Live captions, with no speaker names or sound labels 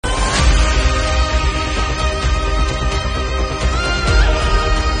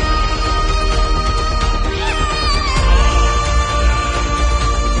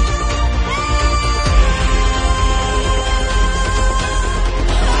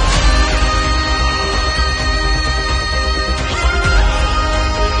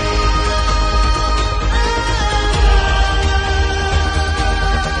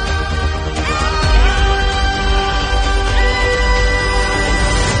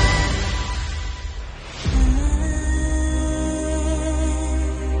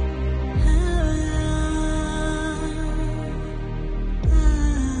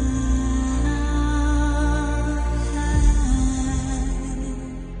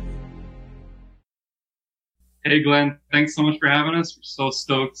Hey, Glenn. Thanks so much for having us. We're so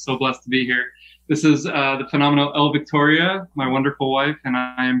stoked, so blessed to be here. This is the phenomenal El Victoria, my wonderful wife, and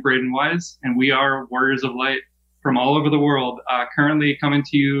I am Braden Wise, and we are Warriors of Light from all over the world. Currently coming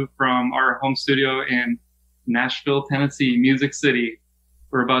to you from our home studio in Nashville, Tennessee, Music City.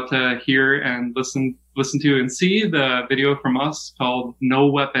 We're about to hear and listen to and see the video from us called No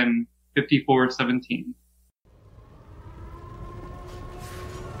Weapon 5417.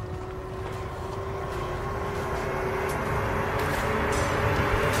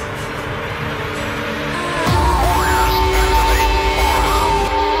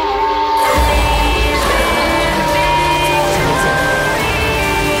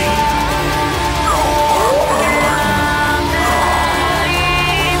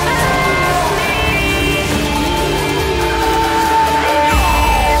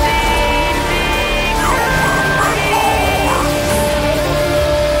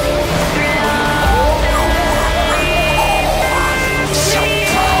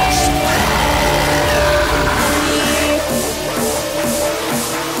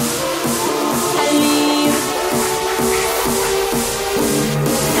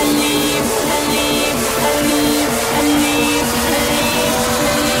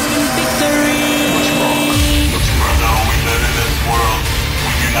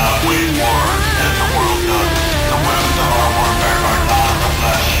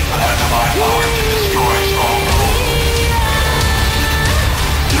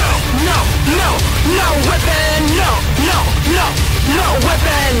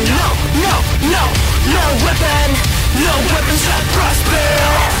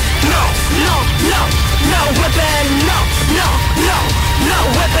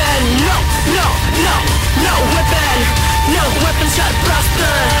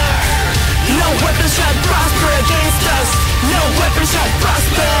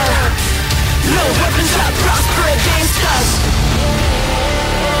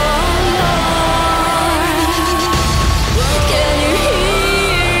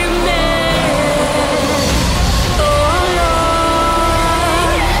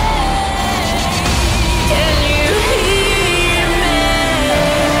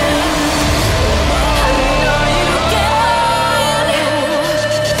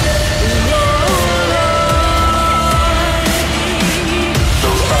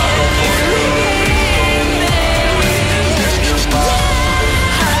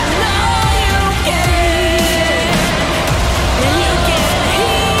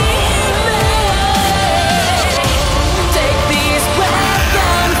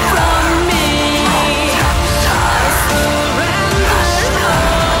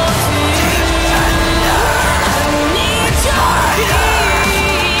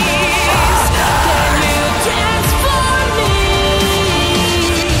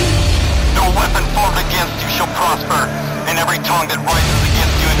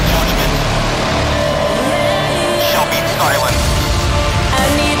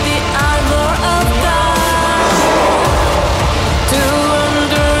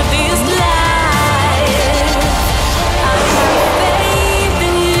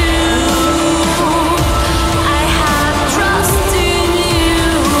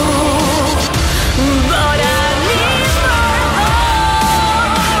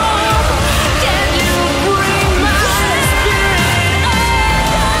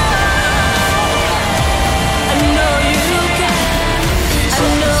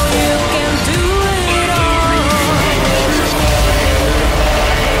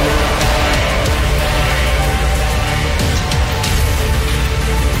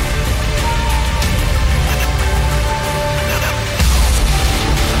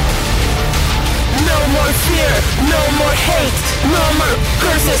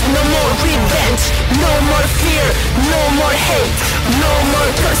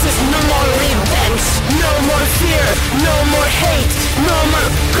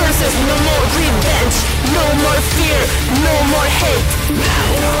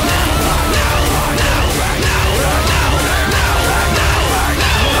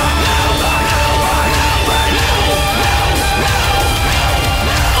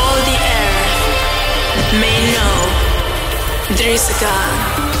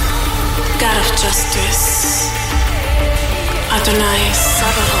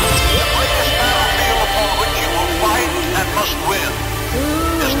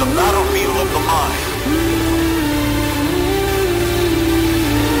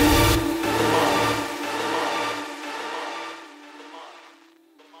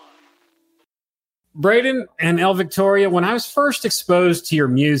 Braden and El Victoria, when I was first exposed to your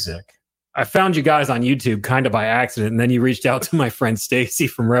music, I found you guys on YouTube kind of by accident, and then you reached out to my friend Stacy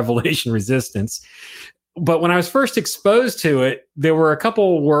from Revelation Resistance. But when I was first exposed to it, there were a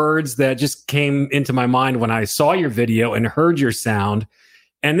couple of words that just came into my mind when I saw your video and heard your sound.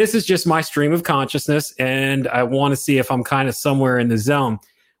 And this is just my stream of consciousness, and I want to see if I'm kind of somewhere in the zone.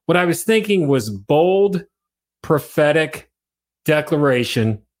 What I was thinking was bold, prophetic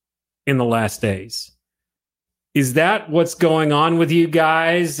declaration in the last days. Is that what's going on with you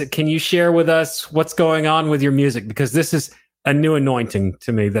guys? Can you share with us what's going on with your music? Because this is a new anointing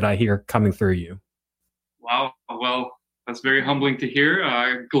to me that I hear coming through you. Wow. Well, that's very humbling to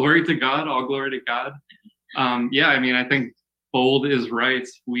hear. Glory to God. All glory to God. Yeah, I mean, I think bold is right.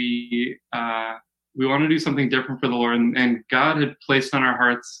 We want to do something different for the Lord. And God had placed on our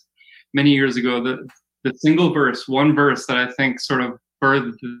hearts many years ago the single verse, one verse that I think sort of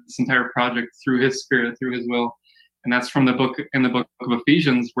birthed this entire project through His Spirit, through His will. And that's from the book of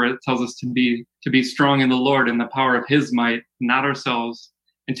Ephesians, where it tells us to be strong in the Lord and the power of His might, not ourselves,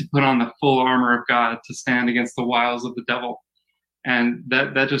 and to put on the full armor of God to stand against the wiles of the devil. And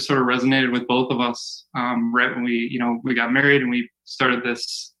that just sort of resonated with both of us right when we got married and we started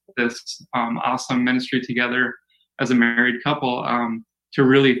this awesome ministry together as a married couple, to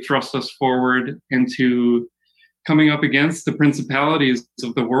really thrust us forward into coming up against the principalities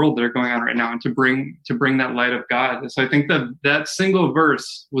of the world that are going on right now, and to bring that light of God. So I think that single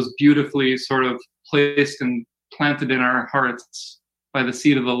verse was beautifully sort of placed and planted in our hearts by the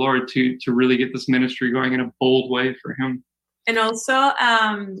seed of the Lord to really get this ministry going in a bold way for Him. And also,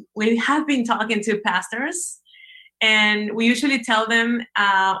 we have been talking to pastors, and we usually tell them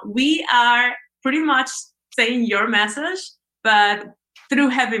we are pretty much saying your message, but through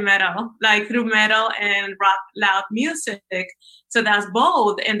heavy metal, like through metal and rock loud music. So that's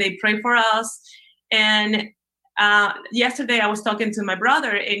bold, and they pray for us. And yesterday I was talking to my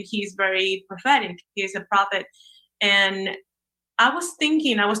brother, and he's very prophetic. He's a prophet. And I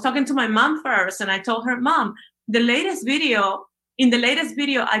was talking to my mom first, and I told her, Mom, in the latest video,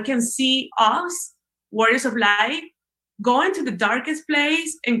 I can see us, warriors of light, going to the darkest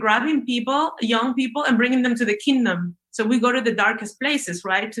place and grabbing young people, and bringing them to the kingdom. So we go to the darkest places,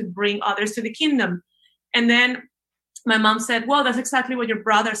 right, to bring others to the kingdom. And then my mom said, well, that's exactly what your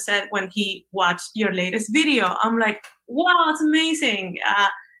brother said when he watched your latest video. I'm like, wow, it's amazing.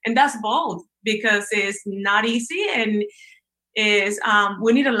 And that's bold, because it's not easy, and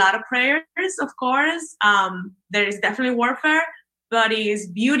we need a lot of prayers, of course. There is definitely warfare, but it is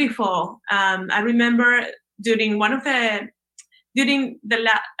beautiful. I remember during the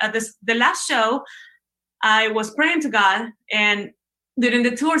last show, I was praying to God, and during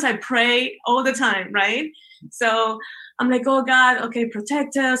the tours, I pray all the time, right? So I'm like, oh God, okay,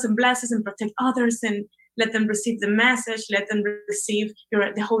 protect us and bless us and protect others, and let them receive the message, let them receive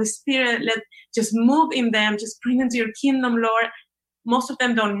the Holy Spirit, just move in them, just bring them to your kingdom, Lord. Most of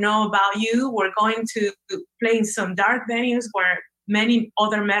them don't know about you. We're going to play in some dark venues where many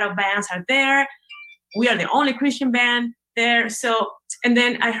other metal bands are there. We are the only Christian band there. So, and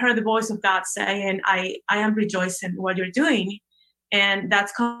then I heard the voice of God saying, I am rejoicing what you're doing. And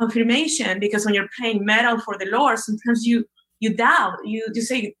that's confirmation, because when you're playing metal for the Lord, sometimes you doubt. You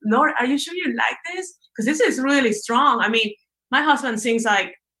say, Lord, are you sure you like this? Because this is really strong. I mean, my husband sings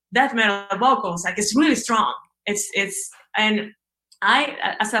like death metal vocals, like it's really strong. And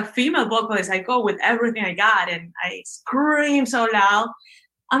I, as a female vocalist, I go with everything I got, and I scream so loud.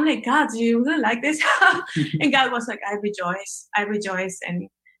 I'm like, God, do you really like this? And God was like, I rejoice. And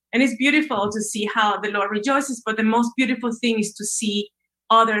it's beautiful to see how the Lord rejoices. But the most beautiful thing is to see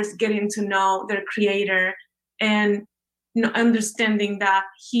others getting to know their Creator, and understanding that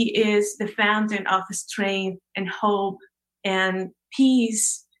He is the fountain of strength and hope and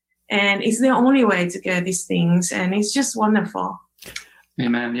peace. And it's the only way to get these things. And it's just wonderful.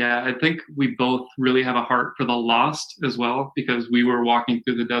 Amen. Yeah, I think we both really have a heart for the lost as well, because we were walking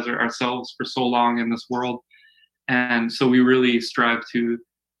through the desert ourselves for so long in this world. And so we really strive to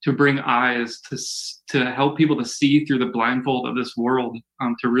bring eyes to help people to see through the blindfold of this world,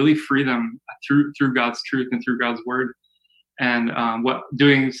 to really free them through God's truth and through God's word. And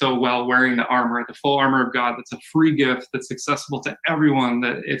doing so while wearing the armor, the full armor of God. That's a free gift that's accessible to everyone.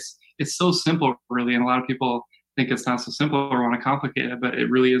 That it's so simple, really. And a lot of people think it's not so simple or want to complicate it, but it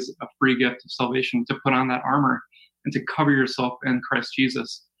really is a free gift of salvation to put on that armor and to cover yourself in Christ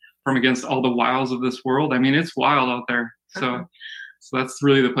Jesus from against all the wiles of this world. I mean, it's wild out there. So that's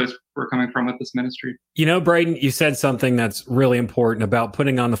really the place we're coming from with this ministry. You know, Braden, you said something that's really important about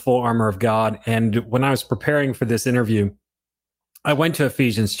putting on the full armor of God. And when I was preparing for this interview, I went to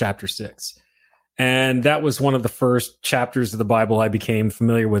Ephesians chapter 6. And that was one of the first chapters of the Bible I became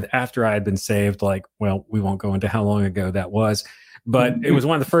familiar with after I had been saved. Like, well, we won't go into how long ago that was. but it was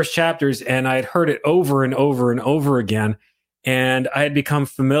one of the first chapters, and I had heard it over and over and over again, and I had become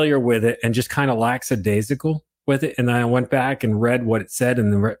familiar with it and just kind of lackadaisical with it. And then I went back and read what it said,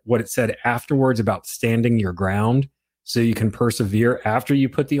 and what it said afterwards about standing your ground so you can persevere after you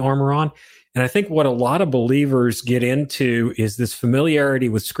put the armor on. And I think what a lot of believers get into is this familiarity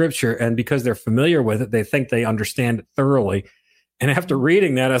with scripture. And because they're familiar with it, they think they understand it thoroughly. And after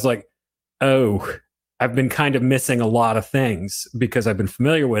reading that, I was like, oh, I've been kind of missing a lot of things because I've been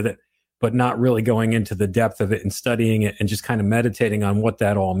familiar with it, but not really going into the depth of it and studying it and just kind of meditating on what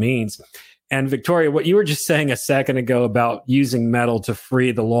that all means. And Victoria, what you were just saying a second ago about using metal to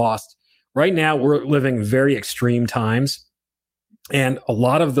free the lost, right now we're living very extreme times. And a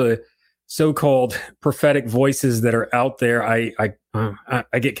lot of the so-called prophetic voices that are out there, I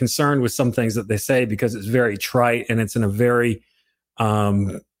get concerned with some things that they say because it's very trite and it's in a very,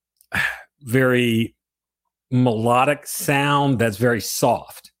 very melodic sound that's very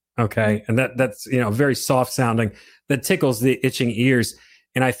soft. Okay, and that's very soft sounding that tickles the itching ears.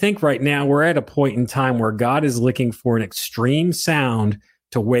 And I think right now we're at a point in time where God is looking for an extreme sound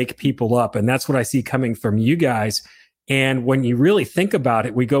to wake people up, and that's what I see coming from you guys. And when you really think about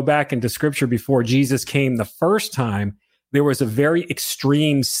it, we go back into scripture before Jesus came the first time, there was a very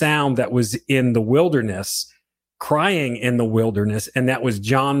extreme sound that was in the wilderness, crying in the wilderness, and that was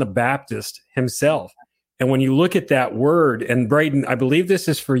John the Baptist himself. And when you look at that word, and Braden, I believe this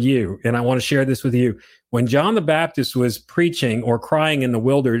is for you, and I want to share this with you. When John the Baptist was preaching or crying in the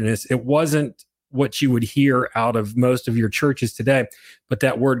wilderness, it wasn't what you would hear out of most of your churches today, but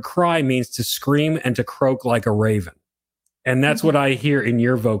that word cry means to scream and to croak like a raven. And that's what I hear in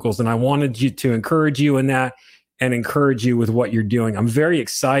your vocals. And I wanted you to encourage you in that and encourage you with what you're doing. I'm very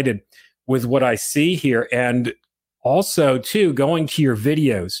excited with what I see here. And also, too, going to your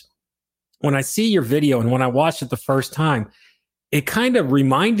videos. When I see your video and when I watched it the first time, it kind of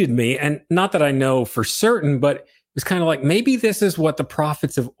reminded me, and not that I know for certain, but it was kind of like maybe this is what the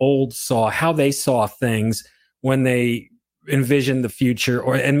prophets of old saw, how they saw things when they envision the future,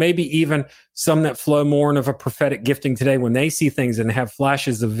 and maybe even some that flow more of a prophetic gifting today when they see things and have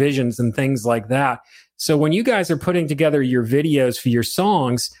flashes of visions and things like that. So when you guys are putting together your videos for your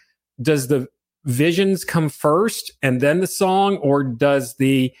songs, does the visions come first and then the song, or does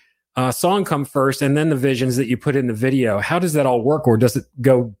the song come first and then the visions that you put in the video? How does that all work, or does it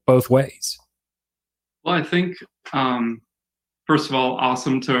go both ways? Well, I think first of all,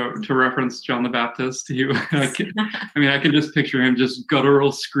 awesome to reference John the Baptist. I can just picture him just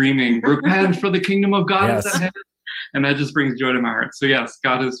guttural screaming, "Repent, for the kingdom of God is at hand." And that just brings joy to my heart. So yes,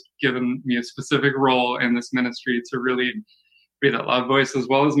 God has given me a specific role in this ministry to really be that loud voice, as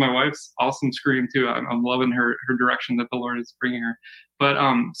well as my wife's awesome scream too. I'm loving her direction that the Lord is bringing her. But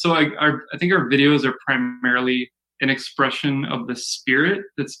so I think our videos are primarily an expression of the spirit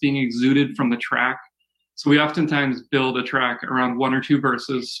that's being exuded from the track. So we oftentimes build a track around one or two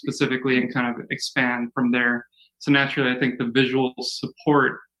verses specifically and kind of expand from there. So naturally, I think the visual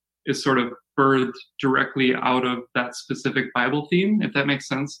support is sort of birthed directly out of that specific Bible theme, if that makes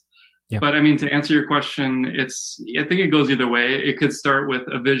sense. Yeah. But I mean, to answer your question, I think it goes either way. It could start with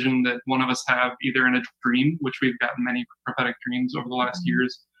a vision that one of us have either in a dream, which we've gotten many prophetic dreams over the last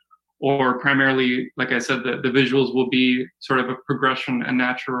years, or primarily, like I said, the visuals will be sort of a progression, a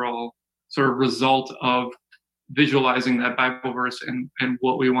natural sort of result of visualizing that Bible verse and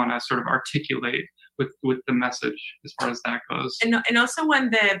what we want to sort of articulate with the message as far as that goes. And also when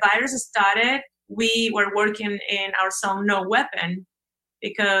the virus started, we were working in our song No Weapon,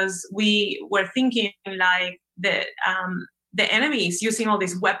 because we were thinking like the enemy is using all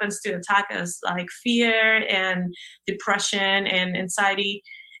these weapons to attack us, like fear and depression and anxiety.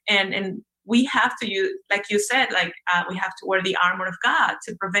 And we have to use, like you said, we have to wear the armor of God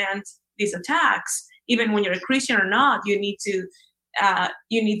to prevent these attacks. Even when you're a Christian or not, you need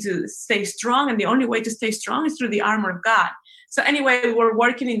to stay strong, and the only way to stay strong is through the armor of God. So anyway, we were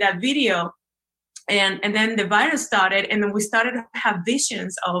working in that video, and then the virus started, and then we started to have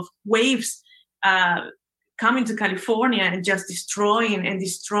visions of waves coming to California and just destroying and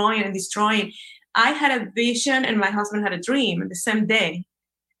destroying and destroying. I had a vision, and my husband had a dream the same day,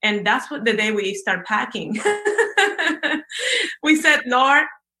 and that's what the day we start packing. We said, Lord.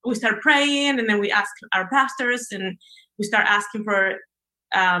 We start praying, and then we ask our pastors, and we start asking for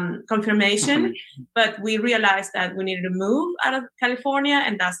confirmation. But we realized that we needed to move out of California,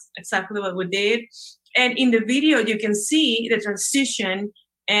 and that's exactly what we did. And in the video, you can see the transition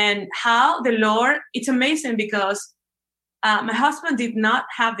and how the Lord, it's amazing because my husband did not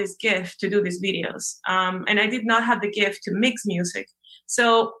have this gift to do these videos. And I did not have the gift to mix music.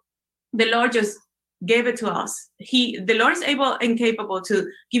 So the Lord just gave it to us. The Lord is able and capable to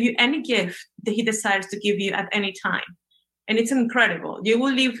give you any gift that he desires to give you at any time. And it's incredible. You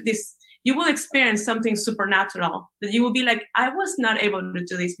will experience something supernatural that you will be like, I was not able to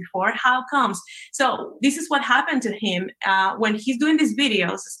do this before. How comes? So this is what happened to him when he's doing these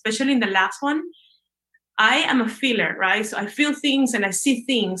videos, especially in the last one. I am a feeler, right? So I feel things and I see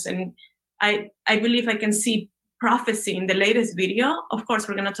things, and I believe I can see prophecy in the latest video. Of course,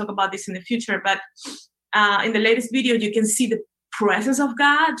 we're going to talk about this in the future, but in the latest video, you can see the presence of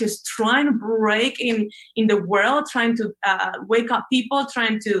God just trying to break in the world, trying to wake up people,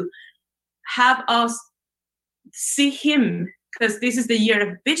 trying to have us see him, because this is the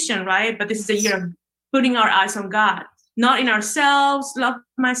year of vision, right? But this is the year of putting our eyes on God, not in ourselves, love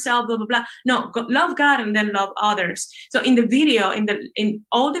myself, blah, blah, blah. No, love God and then love others. So in the video, in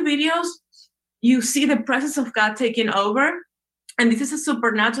all the videos, you see the presence of God taking over. And this is a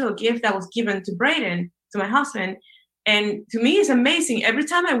supernatural gift that was given to Braden, to my husband. And to me, it's amazing. Every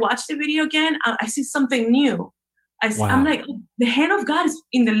time I watch the video again, I see something new. I'm like, the hand of God is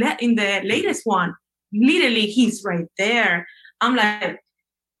in the latest one. Literally, he's right there. I'm like,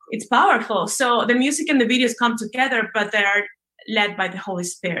 it's powerful. So the music and the videos come together, but they are led by the Holy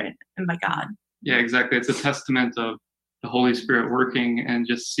Spirit and by God. Yeah, exactly. It's a testament of the Holy Spirit working and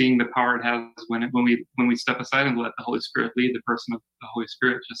just seeing the power it has when we step aside and let the Holy Spirit lead. The person of the Holy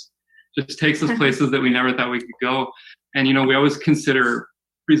Spirit just takes us places that we never thought we could go. And, we always consider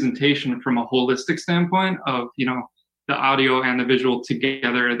presentation from a holistic standpoint of, the audio and the visual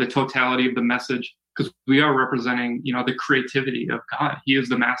together, the totality of the message, because we are representing, the creativity of God. He is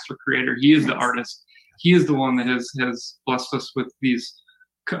the master creator. He is the artist. He is the one that has blessed us with these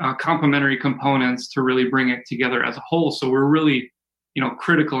complementary components to really bring it together as a whole. So we're really,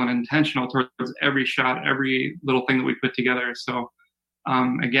 critical and intentional towards every shot, every little thing that we put together. So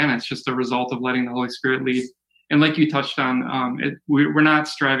again, it's just a result of letting the Holy Spirit lead. And like you touched on, we're not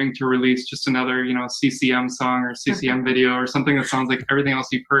striving to release just another, CCM song or CCM video or something that sounds like everything else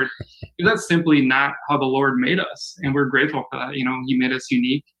you've heard. Because that's simply not how the Lord made us. And we're grateful for that. He made us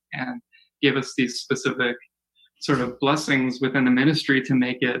unique and gave us these specific sort of blessings within the ministry to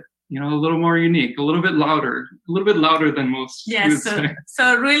make it, a little more unique, a little bit louder than most. Yes.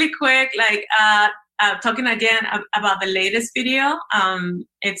 So really quick, talking again about the latest video.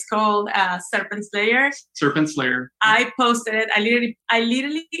 It's called Serpent Slayer. Serpent Slayer. I posted it. I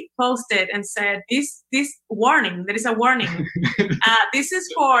literally posted and said, this warning, there is a warning. This is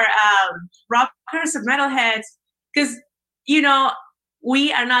for rockers and metalheads, because,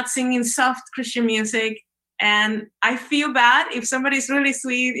 we are not singing soft Christian music. And I feel bad if somebody's really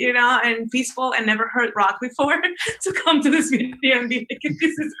sweet, and peaceful and never heard rock before to come to this video and be like,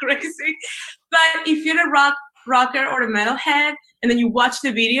 this is crazy. But if you're a rocker or a metalhead, and then you watch the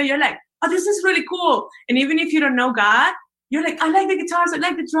video, you're like, oh, this is really cool. And even if you don't know God, you're like, I like the guitars, I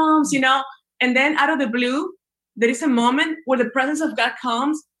like the drums, And then out of the blue, there is a moment where the presence of God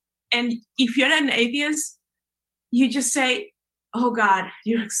comes. And if you're an atheist, you just say, oh God,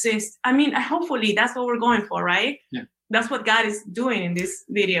 you exist. I mean, hopefully that's what we're going for, right? Yeah. That's what God is doing in this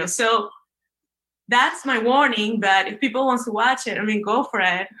video. So that's my warning. But if people want to watch it, go for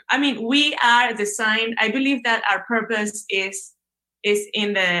it. We are designed. I believe that our purpose is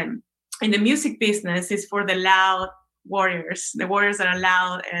in the music business is for the loud warriors, the warriors that are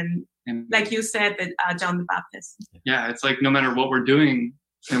loud, and like you said, that John the Baptist. Yeah, it's like no matter what we're doing.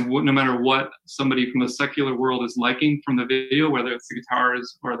 And no matter what somebody from the secular world is liking from the video, whether it's the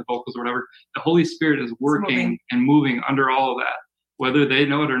guitars or the vocals or whatever, the Holy Spirit is working and moving under all of that, whether they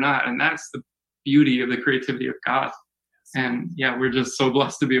know it or not. And that's the beauty of the creativity of God. And yeah, we're just so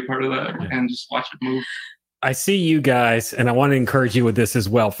blessed to be a part of that and just watch it move. I see you guys, and I want to encourage you with this as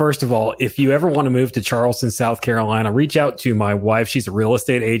well. First of all, if you ever want to move to Charleston, South Carolina, reach out to my wife. She's a real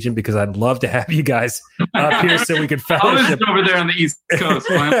estate agent, because I'd love to have you guys up here so we could fellowship. I was over there on the East Coast.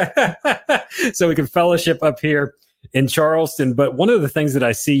 So we can fellowship up here in Charleston. But one of the things that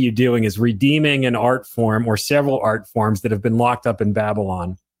I see you doing is redeeming an art form or several art forms that have been locked up in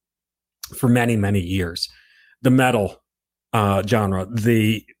Babylon for many, many years. The metal genre,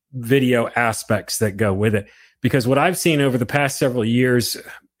 the video aspects that go with it. Because what I've seen over the past several years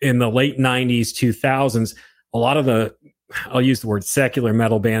in the late 90s, 2000s, a lot of I'll use the word secular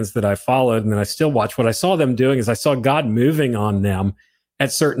metal bands that I followed and that I still watch, what I saw them doing is I saw God moving on them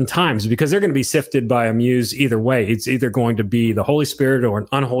at certain times, because they're going to be sifted by a muse either way. It's either going to be the Holy Spirit or an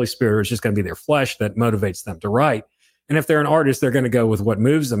unholy spirit, or it's just going to be their flesh that motivates them to write. And if they're an artist, they're going to go with what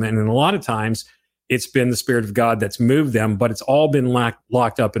moves them. And a lot of times, it's been the Spirit of God that's moved them, but it's all been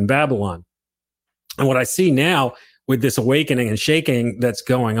locked up in Babylon. And what I see now with this awakening and shaking that's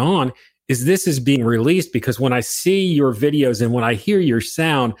going on is this is being released, because when I see your videos and when I hear your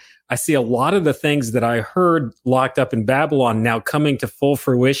sound, I see a lot of the things that I heard locked up in Babylon now coming to full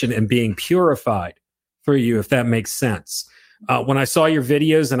fruition and being purified for you, if that makes sense. When I saw your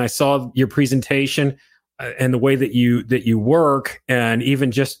videos and I saw your presentation and the way that you work, and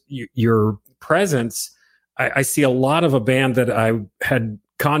even just your presence, I see a lot of a band that I had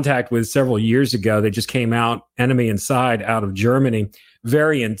contact with several years ago. They just came out, Enemy Inside, out of Germany.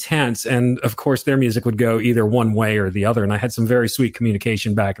 Very intense. And of course, their music would go either one way or the other. And I had some very sweet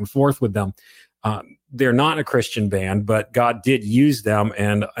communication back and forth with them. They're not a Christian band, but God did use them.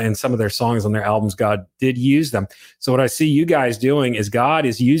 And some of their songs on their albums, God did use them. So what I see you guys doing is God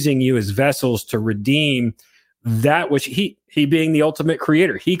is using you as vessels to redeem that which he being the ultimate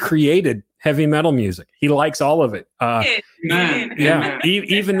creator. He created heavy metal music. He likes all of it. Yeah.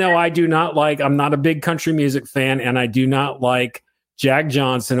 Even though I'm not a big country music fan, and I do not like Jack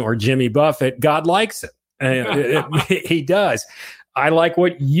Johnson or Jimmy Buffett, God likes it. He does. I like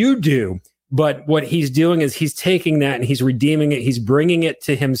what you do, but what he's doing is he's taking that and he's redeeming it. He's bringing it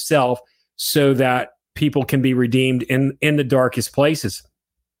to himself so that people can be redeemed in the darkest places.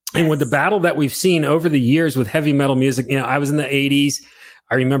 And with the battle that we've seen over the years with heavy metal music, I was in the 80s.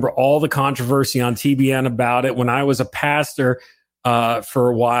 I remember all the controversy on TBN about it. When I was a pastor for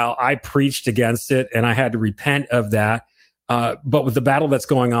a while, I preached against it and I had to repent of that. But with the battle that's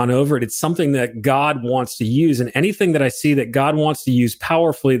going on over it, it's something that God wants to use. And anything that I see that God wants to use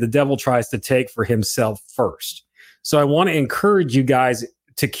powerfully, the devil tries to take for himself first. So I want to encourage you guys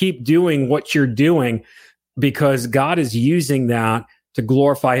to keep doing what you're doing, because God is using that to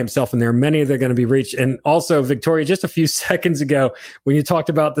glorify himself. And there are many that are going to be reached. And also, Victoria, just a few seconds ago, when you talked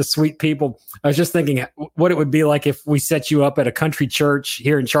about the sweet people, I was just thinking what it would be like if we set you up at a country church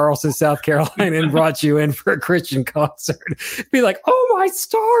here in Charleston, South Carolina, and brought you in for a Christian concert. It'd be like, oh my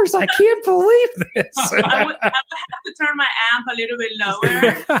stars, I can't believe this. I would have to turn my amp a little bit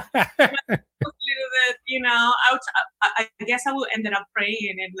lower. A little bit, I guess I would end up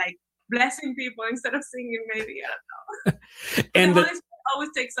praying and like blessing people instead of singing, maybe. I don't know. And the Holy Spirit always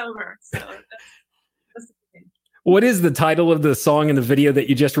takes over. So that's the thing. What is the title of the song in the video that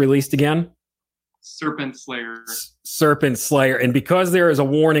you just released again? Serpent Slayer. Serpent Slayer. And because there is a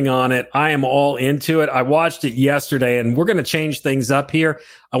warning on it, I am all into it. I watched it yesterday, and we're going to change things up here.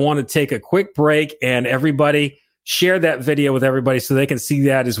 I want to take a quick break, and everybody share that video with everybody so they can see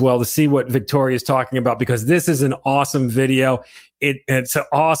that as well, to see what Victoria is talking about, because this is an awesome video. It's an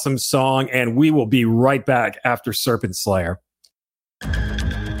awesome song, and we will be right back after Serpent Slayer.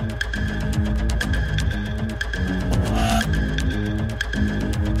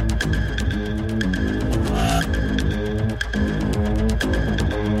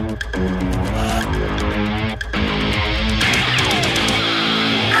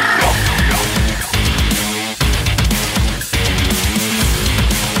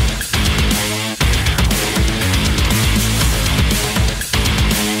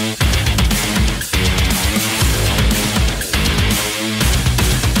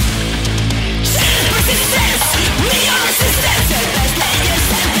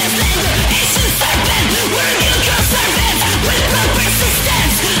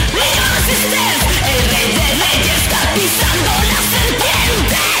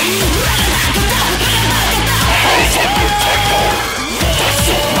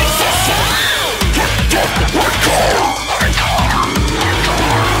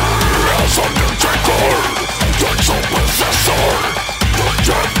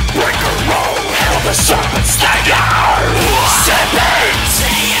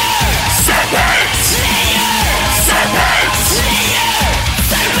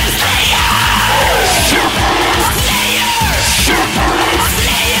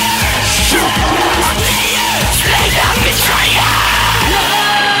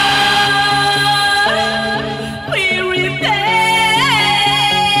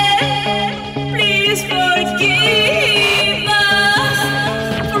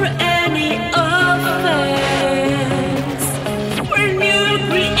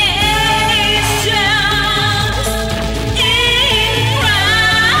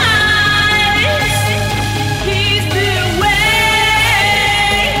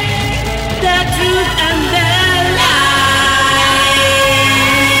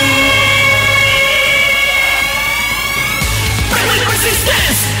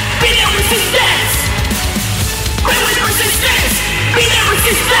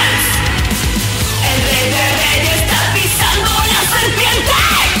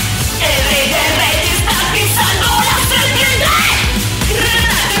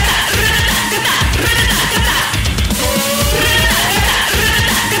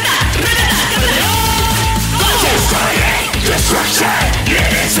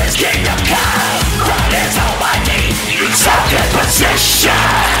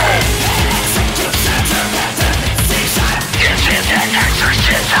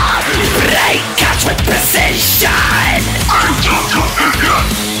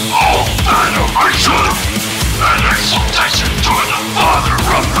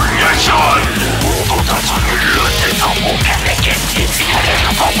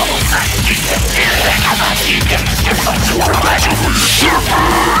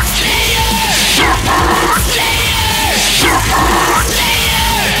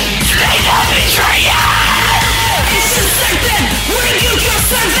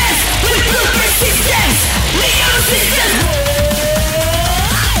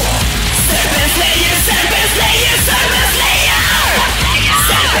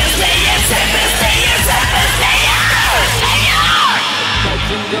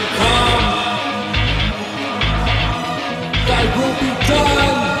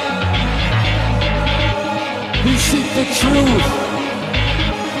 We seek the truth.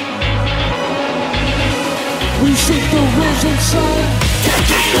 We seek the risen sun. The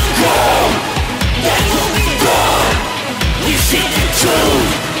kingdom come. That will be done. We seek the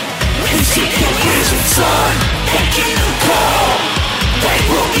truth. We seek the risen sun. The kingdom come. That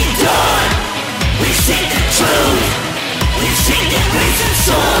will be done. We seek the truth. We seek the risen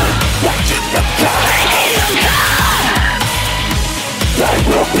sun. The kingdom come. The kingdom come. That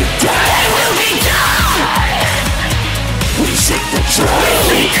will be done. That will be done. We seek the truth. We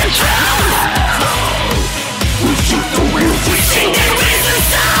seek the truth. We seek the will. We seek the risen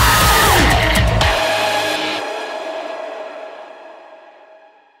sun.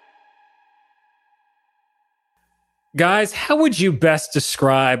 Guys, how would you best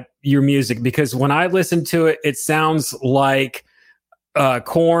describe your music? Because when I listen to it, it sounds like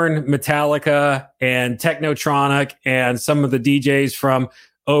Korn, Metallica, and Technotronic, and some of the DJs from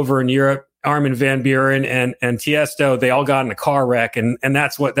over in Europe, Armin van Buuren and Tiesto, they all got in a car wreck, and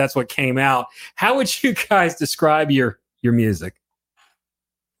that's what came out. How would you guys describe your music?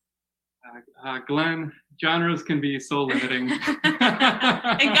 Glenn, genres can be so limiting. And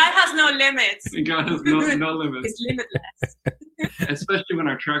God has no limits. And God has no limits. It's limitless. Especially when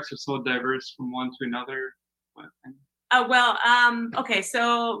our tracks are so diverse from one to another. Okay,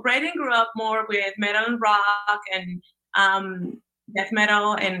 so Braden grew up more with metal and rock and death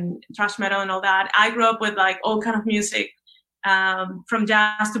metal and thrash metal and all that. I grew up with like all kind of music, from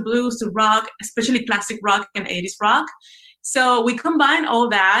jazz to blues to rock, especially classic rock and 80s rock. So we combine all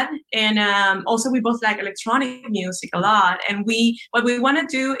that, and also we both like electronic music a lot. And what we want to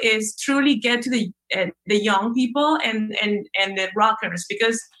do is truly get to the young people and the rockers,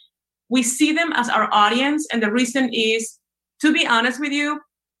 because we see them as our audience. And the reason is, to be honest with you,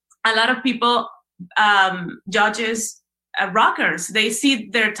 a lot of people judges rockers. They see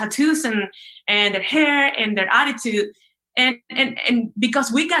their tattoos and their hair and their attitude, and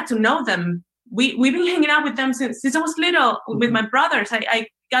because we got to know them. We've been hanging out with them since I was little with my brothers. I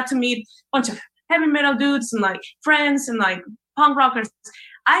got to meet a bunch of heavy metal dudes and like friends and like punk rockers.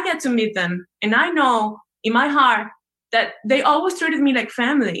 I get to meet them, and I know in my heart that they always treated me like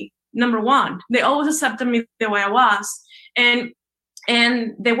family. Number one, they always accepted me the way I was, and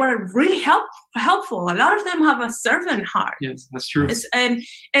they were really helpful. A lot of them have a servant heart. Yes, that's true.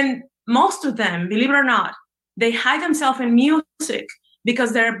 And most of them, believe it or not, they hide themselves in music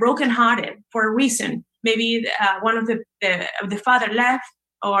because they're brokenhearted for a reason. Maybe one of the father left,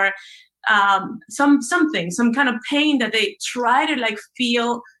 or some kind of pain that they try to like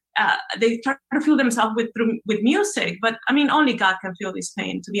feel. They try to feel themselves with music, but I mean, only God can feel this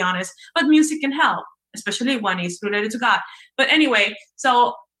pain, to be honest. But music can help, especially when it's related to God. But anyway,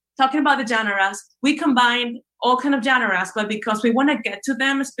 so talking about the genres, we combine all kind of genres, but because we want to get to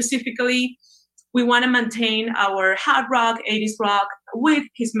them specifically, we want to maintain our hard rock, 80s rock with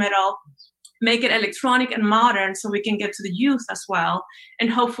his metal, make it electronic and modern so we can get to the youth as well. And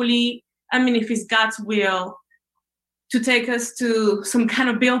hopefully, I mean, if it's God's will to take us to some kind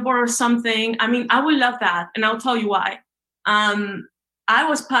of billboard or something, I mean, I would love that. And I'll tell you why. I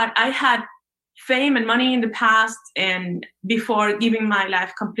had fame and money in the past and before giving my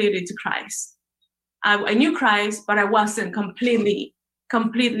life completely to Christ. I knew Christ, but I wasn't completely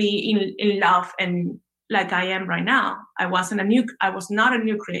in love and like I am right now. I was not a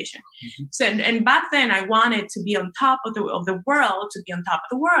new creation. Mm-hmm. So, and back then I wanted to be on top of the world,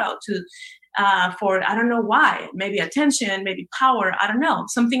 for, I don't know why, maybe attention, maybe power, I don't know,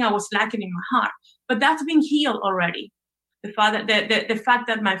 something I was lacking in my heart, but that's been healed already. The fact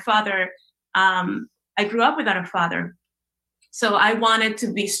that my father, I grew up without a father. So I wanted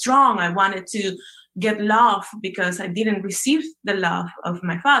to be strong. I wanted to get love because I didn't receive the love of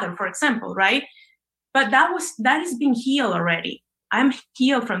my father, for example, right? But that is being healed already. I'm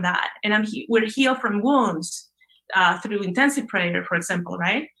healed from that. And we're healed from wounds through intensive prayer, for example,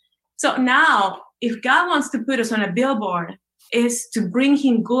 right? So now, if God wants to put us on a billboard, is to bring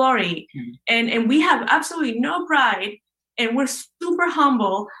him glory. Mm-hmm. And we have absolutely no pride, and we're super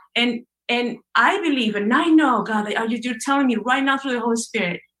humble, and And I believe, and I know, God, that you're telling me right now through the Holy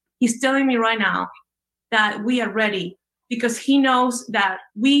Spirit, He's telling me right now that we are ready, because He knows that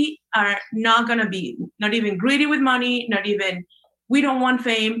we are not going to be, not even greedy with money, we don't want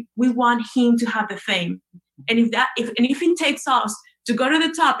fame. We want Him to have the fame. And if it takes us to go to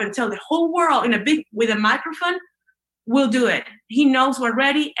the top and tell the whole world with a microphone, we'll do it. He knows we're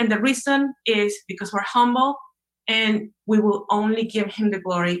ready. And the reason is because we're humble, and we will only give Him the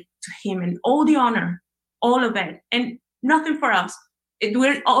glory, to Him, and all the honor, all of it, and nothing for us.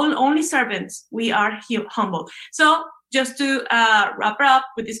 We're only servants. We are humble. So just to wrap up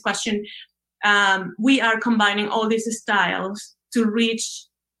with this question, we are combining all these styles to reach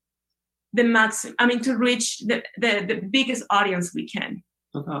the biggest audience we can.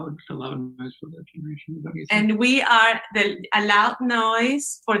 About a loud noise for that generation. And we are a loud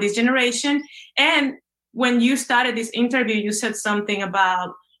noise for this generation. And when you started this interview, you said something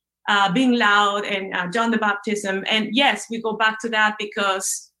about being loud and John the Baptism. And yes, we go back to that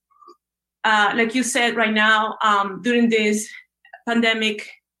because, like you said right now, during this pandemic,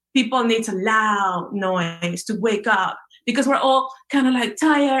 people need a loud noise to wake up, because we're all kind of like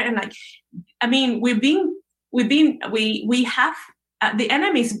tired and like, I mean, we have the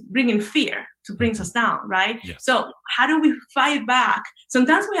enemy is bringing fear to bring us down, right? Yes. So how do we fight back?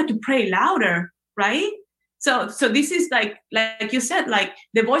 Sometimes we have to pray louder, right? So this is like you said, like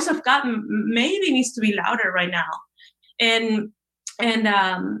the voice of God maybe needs to be louder right now, and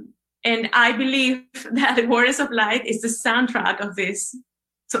I believe that the Warriors of Light is the soundtrack of this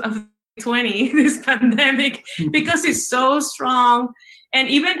this pandemic, because it's so strong. And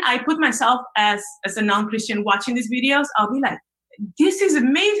even I put myself as a non-Christian watching these videos, I'll be like, this is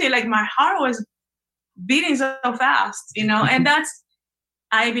amazing. Like my heart was beating so fast, and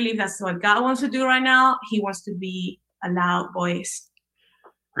I believe that's what God wants to do right now. He wants to be a loud voice.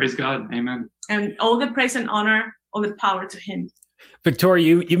 Praise God. Amen. And all the praise and honor, all the power to Him.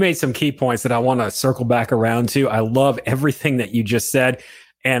 Victoria, you made some key points that I want to circle back around to. I love everything that you just said.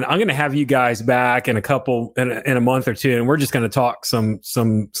 And I'm going to have you guys back in a month or two, and we're just going to talk some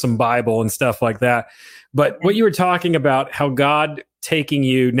Bible and stuff like that. But what you were talking about, how God taking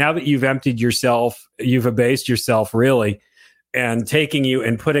you, now that you've emptied yourself, you've abased yourself really, and taking you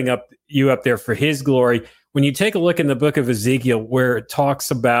and putting you up there for His glory. When you take a look in the book of Ezekiel, where it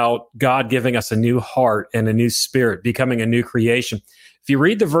talks about God giving us a new heart and a new spirit, becoming a new creation. If you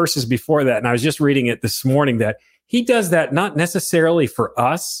read the verses before that, and I was just reading it this morning, that He does that not necessarily for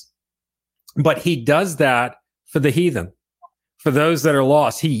us, but He does that for the heathen, for those that are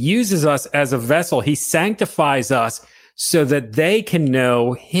lost. He uses us as a vessel. He sanctifies us so that they can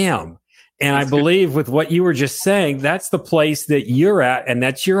know Him. And I believe with what you were just saying, that's the place that you're at, and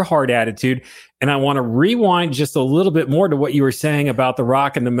that's your heart attitude. And I want to rewind just a little bit more to what you were saying about the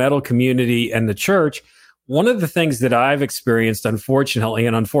rock and the metal community and the church. One of the things that I've experienced, unfortunately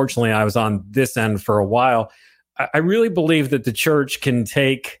I was on this end for a while, I really believe that the church can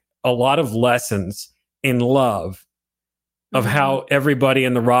take a lot of lessons in love of how everybody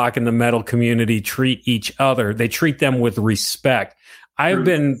in the rock and the metal community treat each other. They treat them with respect. I've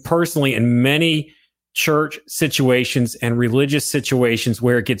been personally in many church situations and religious situations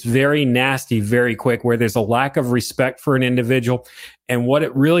where it gets very nasty very quick, where there's a lack of respect for an individual, and what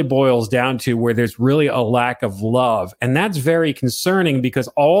it really boils down to, where there's really a lack of love. And that's very concerning, because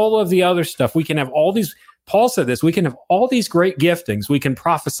all of the other stuff, we can have all these, Paul said this, we can have all these great giftings. We can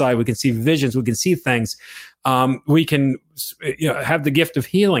prophesy, we can see visions, we can see things. We can have the gift of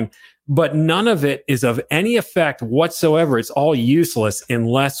healing, but none of it is of any effect whatsoever. It's all useless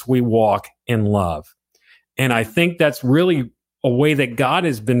unless we walk in love. And I think that's really a way that God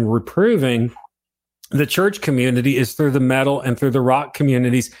has been reproving the church community, is through the metal and through the rock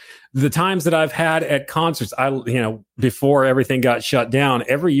communities. The times that I've had at concerts, before everything got shut down,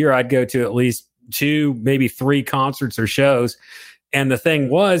 every year I'd go to at least 2, maybe 3 concerts or shows. And the thing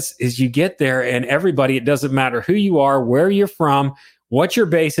is you get there and everybody, it doesn't matter who you are, where you're from, what your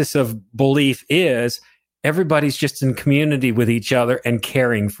basis of belief is, everybody's just in community with each other and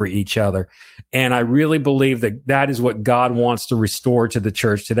caring for each other. And I really believe that that is what God wants to restore to the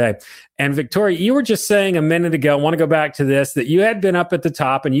church today. And Victoria, you were just saying a minute ago, I want to go back to this, that you had been up at the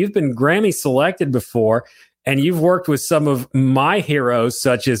top and you've been Grammy selected before, and you've worked with some of my heroes,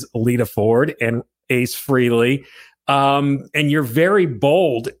 such as Lita Ford and Ace Frehley. And you're very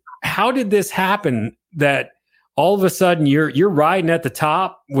bold. How did this happen that all of a sudden you're riding at the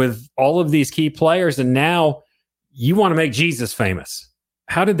top with all of these key players, and now you want to make Jesus famous?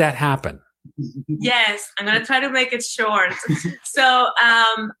 How did that happen? Yes, I'm going to try to make it short. So,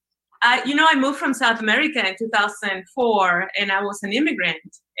 I moved from South America in 2004, and I was an immigrant.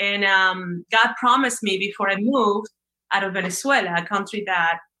 And God promised me before I moved out of Venezuela, a country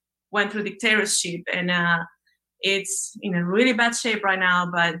that went through dictatorship, and it's in a really bad shape right now,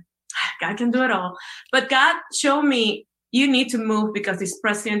 but God can do it all. But God showed me, you need to move because this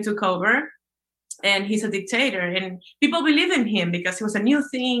president took over and he's a dictator, and people believe in him because it was a new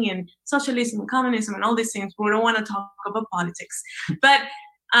thing, and socialism and communism and all these things. We don't want to talk about politics, but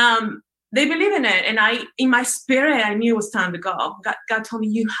they believe in it. And in my spirit, I knew it was time to go. God told me,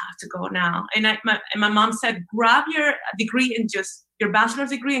 you have to go now. And my mom said, grab your degree and just your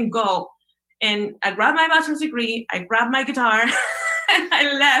bachelor's degree and go. And I grabbed my bachelor's degree, I grabbed my guitar, and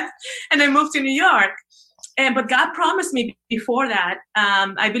I left, and I moved to New York. But God promised me before that,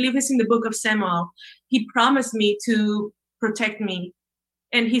 I believe it's in the book of Samuel, he promised me to protect me.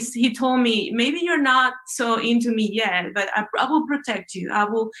 And he told me, maybe you're not so into me yet, but I will protect you. I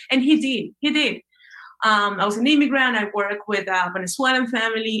will. And he did. I was an immigrant. I worked with a Venezuelan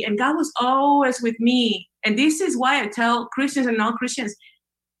family, and God was always with me. And this is why I tell Christians and non-Christians,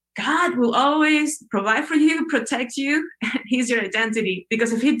 God will always provide for you, protect you. He's your identity.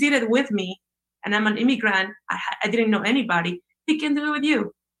 Because if he did it with me, and I'm an immigrant, I didn't know anybody, he can do it with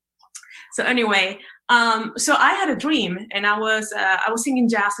you. So anyway, so I had a dream, and I was singing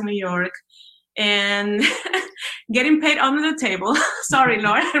jazz in New York and getting paid under the table. Sorry,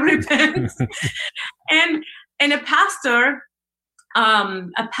 Lord, I repent. and a pastor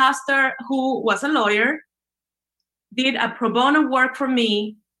who was a lawyer did a pro bono work for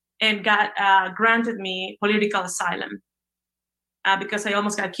me and granted me political asylum because I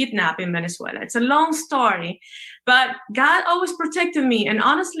almost got kidnapped in Venezuela. It's a long story, but God always protected me. And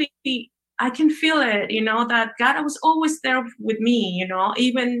honestly, I can feel it, that God was always there with me,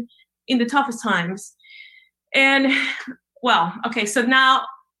 even in the toughest times. And well, okay, so now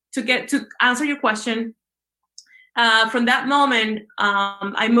to answer your question, from that moment,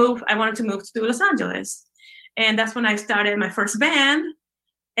 I wanted to move to Los Angeles. And that's when I started my first band.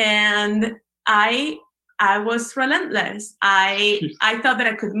 And I was relentless. I thought that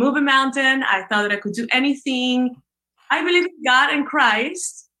I could move a mountain. I thought that I could do anything. I believe in God and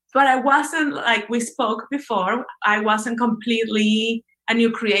Christ, but I wasn't, like we spoke before, I wasn't completely a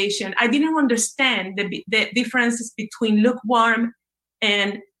new creation. I didn't understand the differences between lukewarm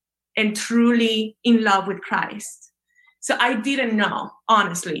and truly in love with Christ. So I didn't know,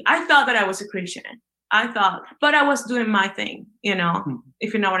 honestly. I thought that I was a Christian. But I was doing my thing,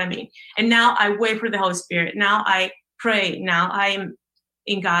 if you know what I mean. And now I wait for the Holy Spirit. Now I pray. Now I am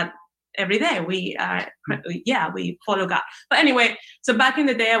in God every day. We follow God. But anyway, so back in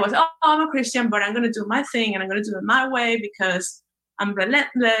the day, I was, I'm a Christian, but I'm going to do my thing, and I'm going to do it my way because I'm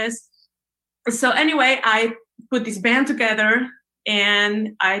relentless. So anyway, I put this band together,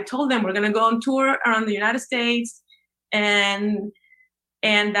 and I told them we're going to go on tour around the United States, and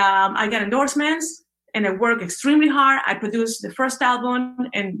I got endorsements. And I worked extremely hard. I produced the first album,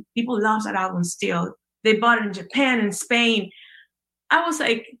 and people love that album still. They bought it in Japan and Spain. I was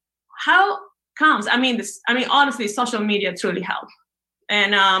like, how comes? Honestly, social media truly helped.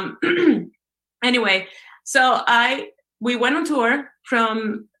 And anyway, so we went on tour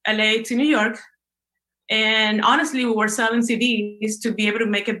from LA to New York. And honestly, we were selling CDs to be able to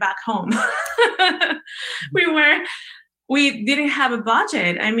make it back home. We didn't have a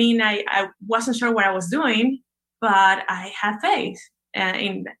budget. I wasn't sure what I was doing, but I had faith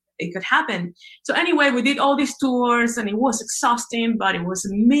in it could happen. So anyway, we did all these tours, and it was exhausting, but it was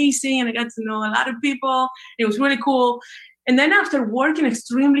amazing. And I got to know a lot of people. It was really cool. And then after working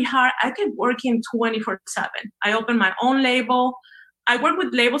extremely hard, I kept working 24/7. I opened my own label. I worked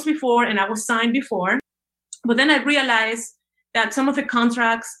with labels before, and I was signed before. But then I realized that some of the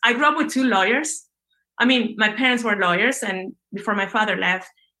contracts, I grew up with two lawyers. My parents were lawyers, and before my father left,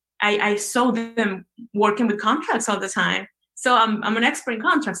 I saw them working with contracts all the time. So I'm an expert in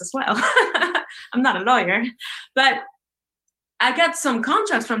contracts as well. I'm not a lawyer, but I got some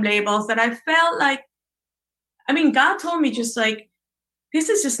contracts from labels that I felt like, God told me just like, this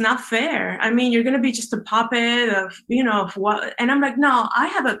is just not fair. You're going to be just a puppet of what? And I'm like, no, I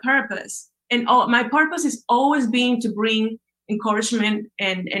have a purpose. And my purpose is always being to bring encouragement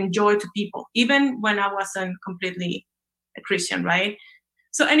and joy to people, even when I wasn't completely a Christian, right?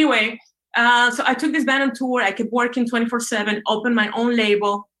 So anyway, so I took this band on tour. I kept working 24/7, opened my own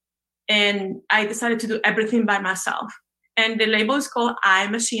label, and I decided to do everything by myself. And the label is called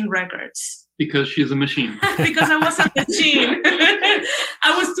iMachine Records. Because she's a machine. Because I was a machine.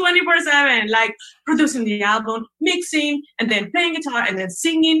 I was 24/7, like producing the album, mixing, and then playing guitar, and then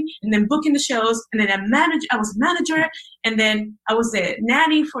singing, and then booking the shows, and then I was a manager, and then I was the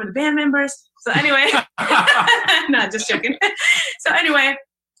nanny for the band members. So anyway, no, just joking. So anyway,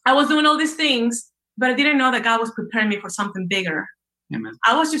 I was doing all these things, but I didn't know that God was preparing me for something bigger. Amen.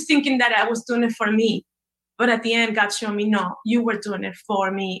 I was just thinking that I was doing it for me. But at the end, God showed me, no, you were doing it for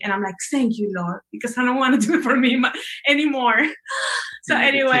me. And I'm like, thank you, Lord, because I don't want to do it for me anymore. So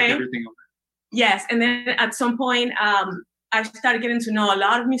anyway, yes. And then at some point, I started getting to know a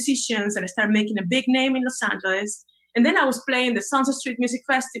lot of musicians, and I started making a big name in Los Angeles. And then I was playing the Sunset Street Music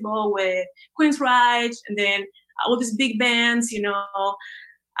Festival with Queensryche, and then all these big bands, you know,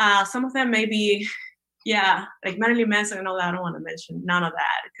 some of them maybe, yeah, like Marilyn Manson and all that. I don't want to mention none of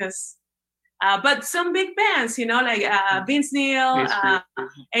that because, but some big bands, you know, like Vince Neil,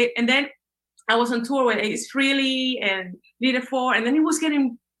 and then I was on tour with Ace Frehley and Leader 4, and then it was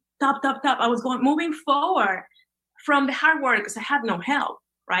getting top. I was moving forward from the hard work because I had no help,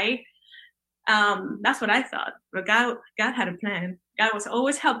 right? That's what I thought. But God had a plan. God was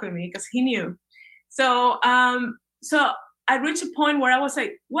always helping me because He knew. So I reached a point where I was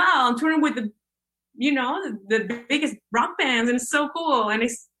like, wow, I'm touring with the biggest rock bands, and it's so cool. And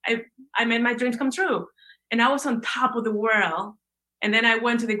I made my dreams come true. And I was on top of the world. And then I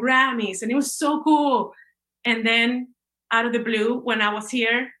went to the Grammys, and it was so cool. And then out of the blue, when I was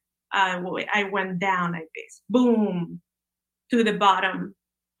here, I went down like this, boom, to the bottom.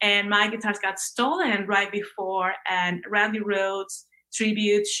 And my guitars got stolen right before a Randy Rhoads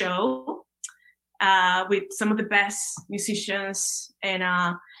tribute show with some of the best musicians. And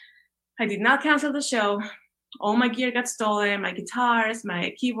I did not cancel the show. All my gear got stolen, my guitars,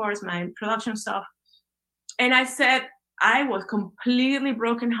 my keyboards, my production stuff. And I said, I was completely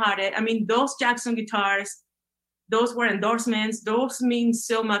brokenhearted. I mean, those Jackson guitars, those were endorsements. Those mean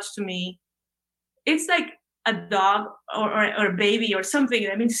so much to me. It's like a dog or a baby or something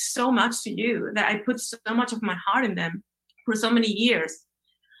that means so much to you, that I put so much of my heart in them for so many years.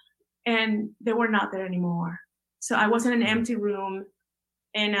 And they were not there anymore. So I was in an empty room,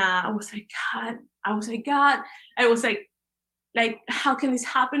 and I was like, God. I was like, how can this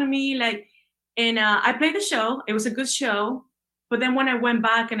happen to me? Like, and I played the show. It was a good show. But then when I went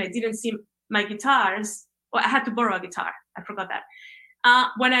back and I didn't see my guitars, well, I had to borrow a guitar. I forgot that.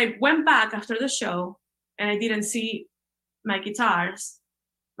 When I went back after the show and I didn't see my guitars,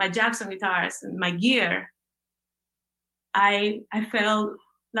 my Jackson guitars and my gear, I felt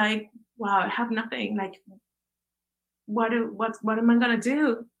like, wow, I have nothing. Like, what am I gonna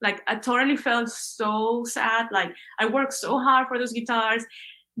do? Like, I totally felt so sad. Like, I worked so hard for those guitars.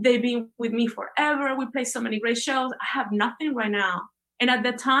 They've been with me forever. We play so many great shows. I have nothing right now. And at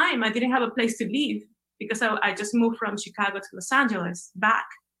that time, I didn't have a place to live because I just moved from Chicago to Los Angeles back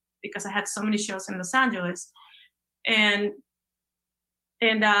because I had so many shows in Los Angeles. And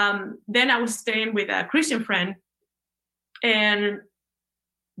then I was staying with a Christian friend, and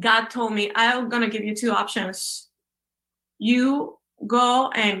God told me, I'm gonna give you two options. You go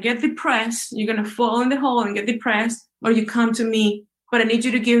and get depressed. You're going to fall in the hole and get depressed, or you come to me, but I need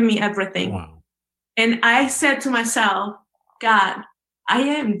you to give me everything. Wow. And I said to myself, God,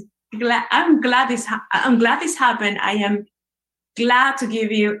 I'm glad this happened. I am glad to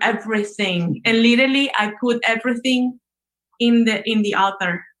give you everything. And literally I put everything in the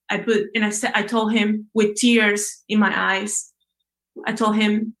altar. I told him with tears in my eyes. I told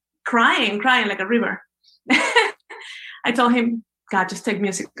him crying like a river. I told him, God, just take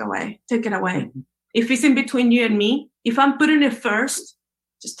music away. Take it away. Mm-hmm. If it's in between you and me, if I'm putting it first,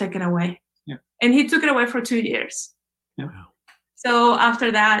 just take it away. Yeah. And he took it away for 2 years. Yeah. So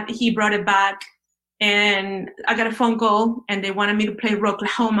after that, he brought it back, and I got a phone call, and they wanted me to play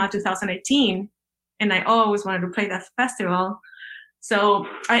Rocklahoma 2018. And I always wanted to play that festival. So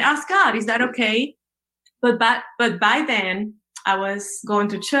I asked God, is that okay? But by then, I was going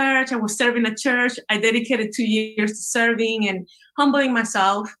to church. I was serving at church. I dedicated 2 years to serving and humbling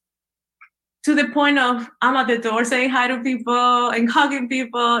myself to the point of I'm at the door saying hi to people and hugging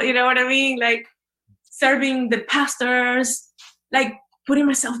people. You know what I mean? Like serving the pastors, like putting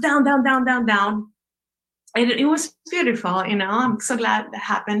myself down. And it was beautiful. You know, I'm so glad that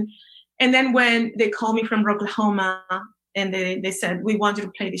happened. And then when they called me from Rocklahoma and they said, we want you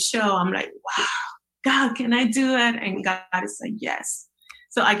to play the show, I'm like, wow. God, can I do it? And God is like, yes.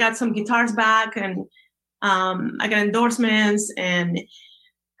 So I got some guitars back, and I got endorsements, and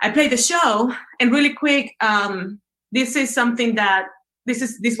I played the show. And really quick, this was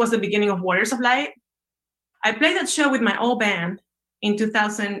the beginning of Warriors of Light. I played that show with my old band in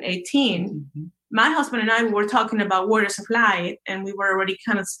 2018. Mm-hmm. My husband and I were talking about Warriors of Light, and we were already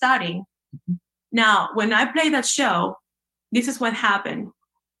kind of studying. Mm-hmm. Now, when I played that show, this is what happened.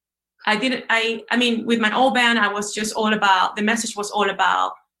 I mean, with my old band, I was just the message was all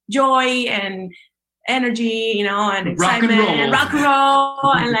about joy and energy, you know, and Rock and excitement, roll. rock and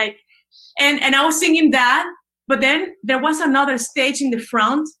roll, and like, and I was singing that. But then there was another stage in the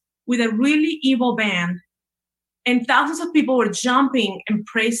front with a really evil band, and thousands of people were jumping and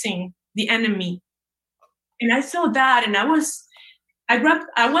praising the enemy. And I saw that, and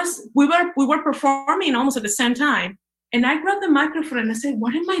we were performing almost at the same time. And I grabbed the microphone and I said,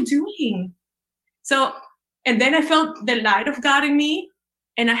 what am I doing? So, and then I felt the light of God in me,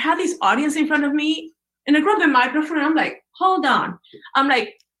 and I had this audience in front of me, and I grabbed the microphone and I'm like, hold on. I'm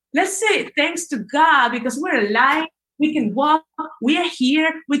like, let's say thanks to God because we're alive. We can walk. We are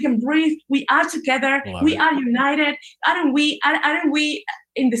here. We can breathe. We are together. We are united. Aren't we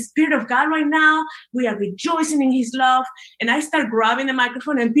in the Spirit of God right now? We are rejoicing in His love. And I start grabbing the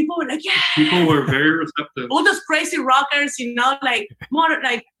microphone, and people were like, "Yeah!" People were very receptive. All those crazy rockers, you know, like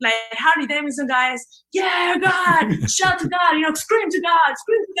Harley Davidson guys. Yeah, God, shout to God, you know, scream to God,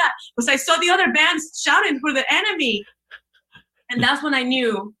 scream to God. Because I saw the other bands shouting for the enemy, and that's when I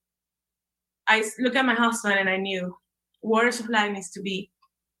knew. I looked at my husband and I knew. Warriors of Light needs to be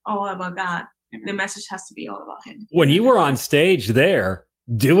all about God. The message has to be all about Him. When you were on stage there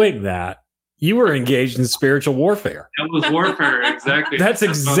doing that, you were engaged in spiritual warfare. That was warfare, exactly.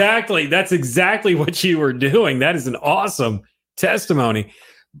 That's exactly what you were doing. That is an awesome testimony.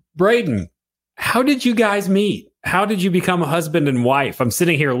 Braden, how did you guys meet? How did you become a husband and wife? I'm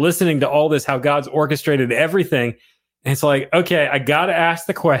sitting here listening to all this, how God's orchestrated everything. And it's like, okay, I got to ask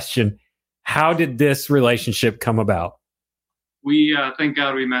the question, how did this relationship come about? We thank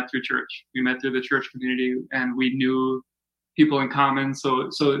God we met through church. We met through the church community, and we knew people in common.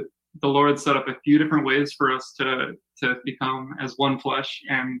 So the Lord set up a few different ways for us to become as one flesh,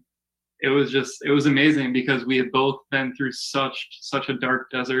 and it was amazing because we had both been through such a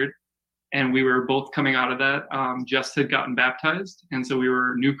dark desert, and we were both coming out of that. Jess had gotten baptized, and so we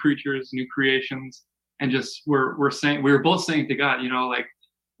were new creatures, new creations, and just we were both saying to God, you know, like,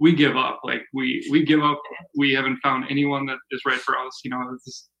 we give up. Like we give up. We haven't found anyone that is right for us. You know,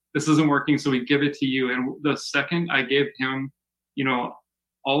 this isn't working. So we give it to you. And the second I gave Him, you know,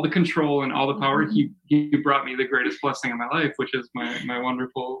 all the control and all the power, he brought me the greatest blessing of my life, which is my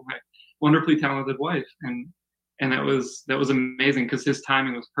wonderfully talented wife. And that was amazing because His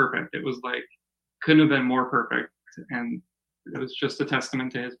timing was perfect. It was like, couldn't have been more perfect. And it was just a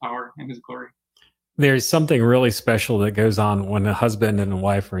testament to His power and His glory. There's something really special that goes on when a husband and a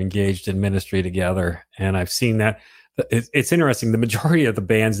wife are engaged in ministry together. And I've seen that. It's interesting. The majority of the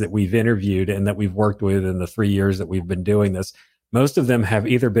bands that we've interviewed and that we've worked with in the 3 years that we've been doing this, most of them have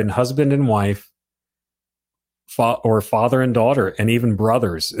either been husband and wife or father and daughter and even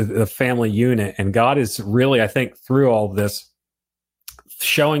brothers, the family unit. And God is really, I think, through all this,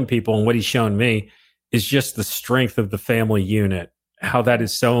 showing people, and what He's shown me is just the strength of the family unit, how that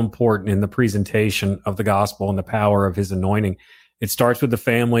is so important in the presentation of the gospel and the power of His anointing. It starts with the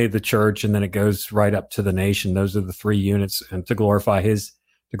family, the church, and then it goes right up to the nation. Those are the three units, and to glorify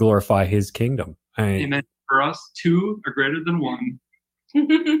His kingdom. Amen. For us, two are greater than one.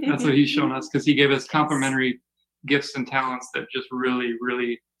 That's what He's shown us, because He gave us complementary gifts and talents that just really,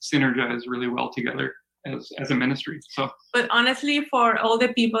 really synergize really well together as a ministry. So, but honestly, for all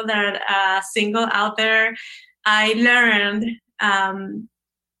the people that are single out there, I learned.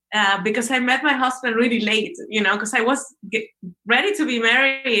 Because I met my husband really late, you know, because I was ready to be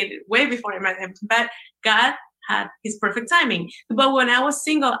married way before I met him. But God had His perfect timing. But when I was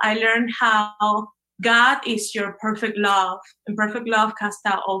single, I learned how God is your perfect love, and perfect love casts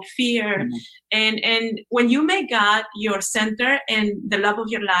out all fear. Mm-hmm. And when you make God your center and the love of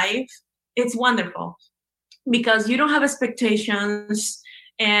your life, it's wonderful because you don't have expectations,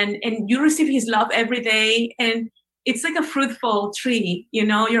 and you receive His love every day. And it's like a fruitful tree, you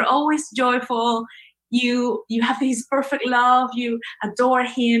know, you're always joyful. You have His perfect love. You adore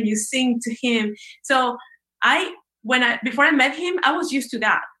Him. You sing to Him. So before I met Him, I was used to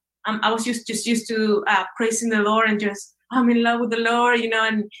that. I was used to praising the Lord and just, I'm in love with the Lord, you know,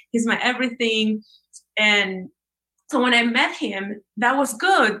 and He's my everything. And so when I met Him, that was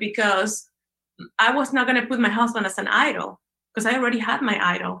good because I was not going to put my husband as an idol because I already had my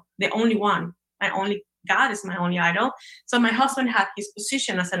idol, the only one, God is my only idol. So my husband had his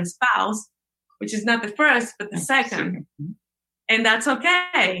position as a spouse, which is not the first, but the second. And that's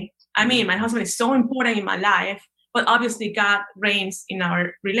okay. I mean, my husband is so important in my life, but obviously God reigns in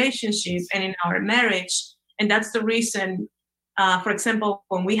our relationship and in our marriage. And that's the reason, for example,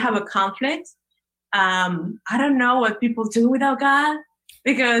 when we have a conflict, I don't know what people do without God,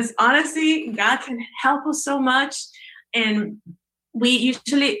 because honestly, God can help us so much. And we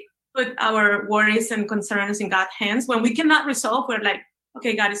usually put our worries and concerns in God's hands. When we cannot resolve, we're like,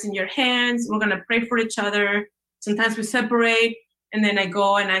 okay, God is in your hands. We're going to pray for each other. Sometimes we separate, and then I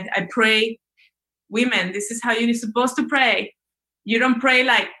go and I pray. Women, this is how you're supposed to pray. You don't pray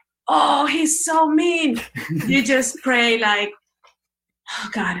like, oh, he's so mean. You just pray like, oh,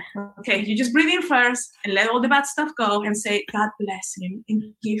 God, okay. You just breathe in first and let all the bad stuff go and say, God bless him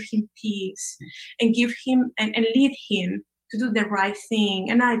and give him peace and give him and lead him to do the right thing.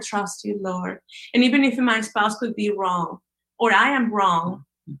 And I trust you, Lord. And even if my spouse could be wrong, or I am wrong,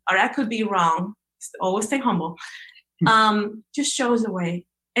 or I could be wrong, always stay humble. Just show us the way.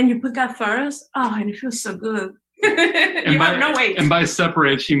 And you put God first. Oh, and it feels so good. You have no weight. And by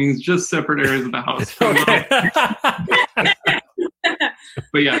separate, she means just separate areas of the house.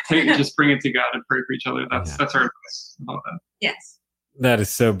 But yeah, just bring it to God and pray for each other. That's our advice about that. Yes. That is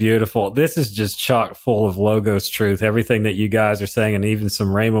so beautiful. This is just chock full of Logos truth. Everything that you guys are saying, and even some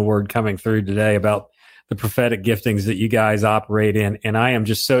Rhema word coming through today about the prophetic giftings that you guys operate in. And I am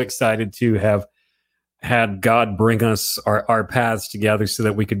just so excited to have had God bring us our paths together so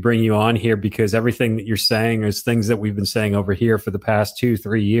that we could bring you on here, because everything that you're saying is things that we've been saying over here for the past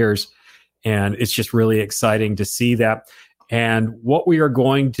 2-3 years. And it's just really exciting to see that. And what we are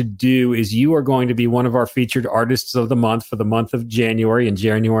going to do is you are going to be one of our featured artists of the month for the month of January, in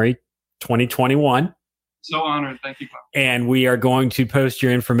January 2021. So honored. Thank you, Bob. And we are going to post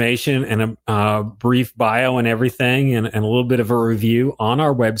your information and a brief bio and everything and a little bit of a review on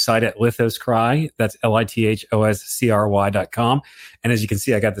our website at Lithoscry. That's LITHOSCRY.com. And as you can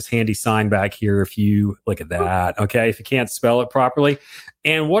see, I got this handy sign back here if you look at that. Okay. If you can't spell it properly.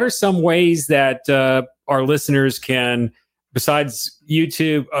 And what are some ways that our listeners can, besides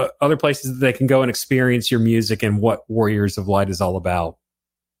YouTube, other places that they can go and experience your music and what Warriors of Light is all about?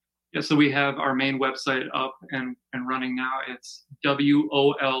 Yeah, so we have our main website up and running now. It's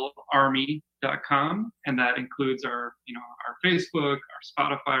WOLArmy.com, and that includes our Facebook, our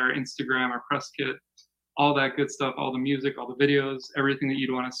Spotify, our Instagram, our press kit, all that good stuff, all the music, all the videos, everything that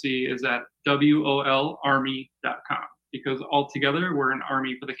you'd want to see is at WOLArmy.com, because all together we're an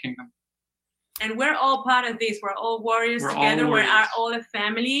army for the kingdom. And we're all part of this. We're all warriors together. We are all a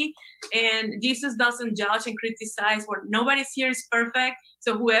family. And Jesus doesn't judge and criticize. Nobody's here is perfect.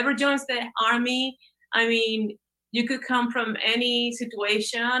 So whoever joins the army, I mean, you could come from any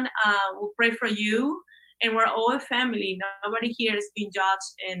situation. We'll pray for you. And we're all a family. Nobody here is being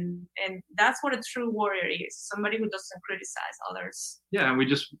judged. And that's what a true warrior is. Somebody who doesn't criticize others. Yeah, and we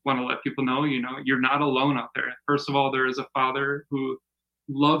just want to let people know, you're not alone out there. First of all, there is a Father who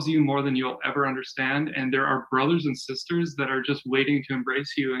loves you more than you'll ever understand, and there are brothers and sisters that are just waiting to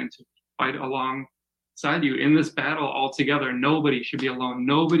embrace you and to fight alongside you in this battle all together. Nobody should be alone.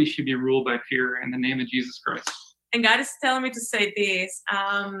 Nobody should be ruled by fear, in the name of Jesus Christ. And God is telling me to say this.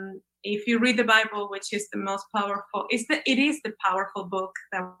 If you read the Bible, which is the most powerful, it is the powerful book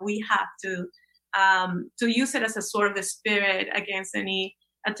that we have to use it as a sword of the Spirit against any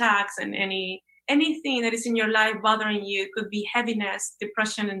attacks and anything that is in your life bothering you. It could be heaviness,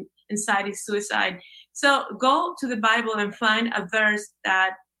 depression, anxiety, suicide. So go to the Bible and find a verse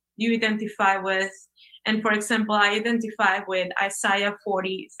that you identify with. And for example, I identify with Isaiah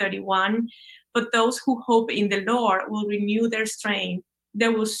 40:31. But those who hope in the Lord will renew their strength. They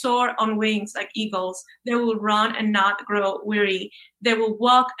will soar on wings like eagles. They will run and not grow weary. They will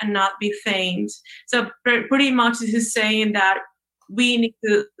walk and not be faint. So pretty much this is saying that we need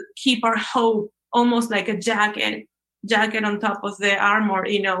to keep our hope almost like a jacket on top of the armor,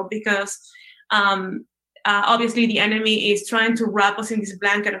 because obviously the enemy is trying to wrap us in this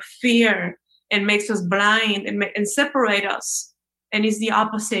blanket of fear and makes us blind and separate us. And it's the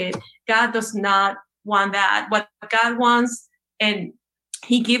opposite. God does not want that. What God wants, and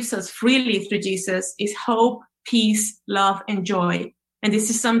he gives us freely through Jesus, is hope, peace, love, and joy. And this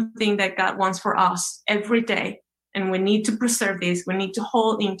is something that God wants for us every day. And we need to preserve this. We need to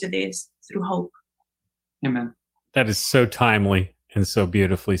hold into this through hope. Amen. That is so timely and so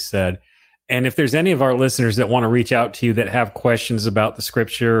beautifully said. And if there's any of our listeners that want to reach out to you that have questions about the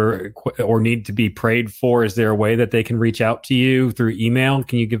scripture or need to be prayed for, is there a way that they can reach out to you through email?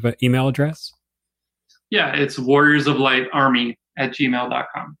 Can you give an email address? Yeah, it's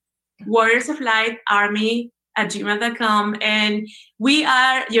warriorsoflightarmy@gmail.com. warriorsoflightarmy@gmail.com. And we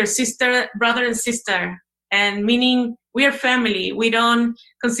are your brother and sister. And meaning we are family. We don't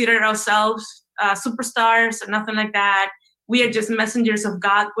consider ourselves superstars or nothing like that. We are just messengers of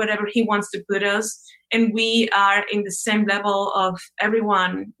God, wherever he wants to put us. And we are in the same level of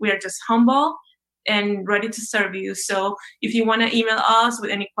everyone. We are just humble and ready to serve you. So if you want to email us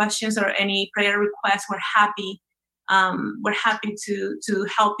with any questions or any prayer requests, we're happy. We're happy to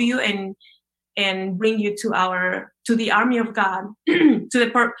help you. And and bring you to the army of God,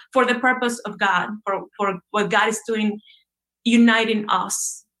 for the purpose of God, for what God is doing, uniting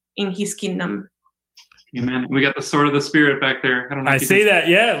us in His kingdom. Amen. We got the sword of the Spirit back there. I don't know. I see that.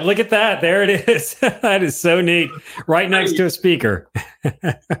 Yeah, look at that. There it is. That is so neat. Right next to a speaker.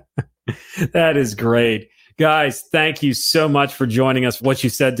 That is great. Guys, thank you so much for joining us. What you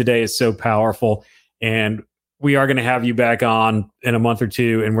said today is so powerful. And we are going to have you back on in a month or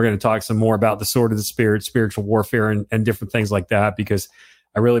two, and we're going to talk some more about the sword of the Spirit, spiritual warfare, and different things like that, because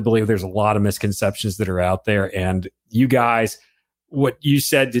I really believe there's a lot of misconceptions that are out there. And you guys, what you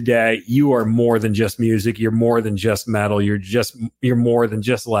said today, you are more than just music. You're more than just metal. You're more than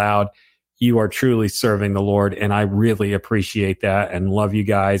just loud. You are truly serving the Lord. And I really appreciate that and love you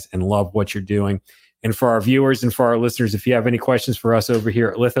guys and love what you're doing. And for our viewers and for our listeners, if you have any questions for us over here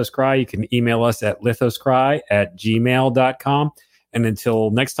at Lithos Cry, you can email us at lithoscry@gmail.com. And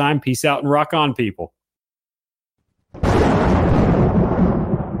until next time, peace out and rock on, people.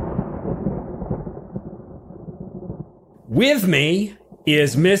 With me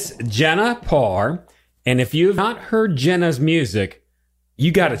is Miss Jenna Parr. And if you've not heard Jenna's music,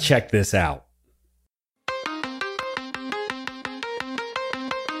 you got to check this out.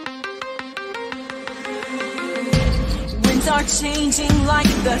 Winds are changing like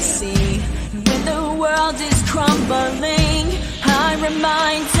the sea. When the world is crumbling, I'm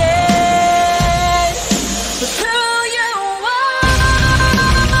reminded of who you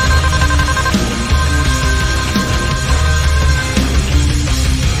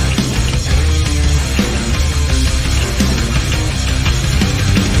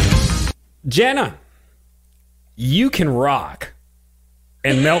Jenna, you can rock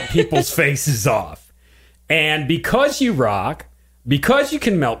and melt people's faces off. And because you rock, because you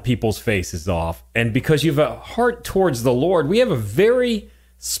can melt people's faces off, and because you have a heart towards the Lord, we have a very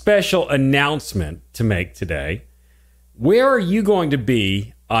special announcement to make today. Where are you going to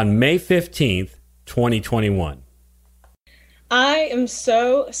be on May 15th, 2021? I am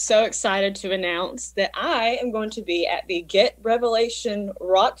so excited to announce that I am going to be at the Get Revelation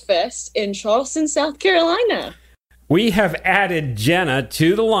Rock Fest in Charleston, South Carolina. We have added Jenna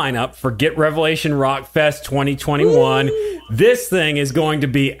to the lineup for Get Revelation Rock Fest 2021. Woo! This thing is going to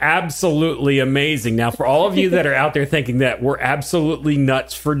be absolutely amazing. Now, for all of you that are out there thinking that we're absolutely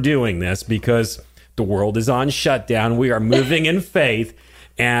nuts for doing this because the world is on shutdown, we are moving in faith.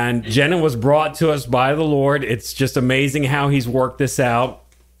 And Jenna was brought to us by the Lord. It's just amazing how He's worked this out.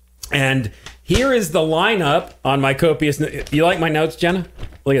 And here is the lineup on my copious. You like my notes, Jenna?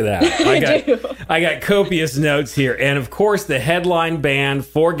 Look at that. I got copious notes here. And of course, the headline band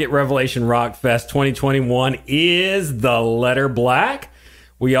for Get Revelation Rock Fest 2021 is The Letter Black.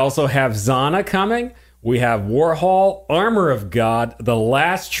 We also have Zana coming. We have Warhol, Armor of God, The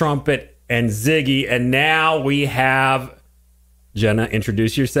Last Trumpet, and Ziggy. And now we have... Jenna,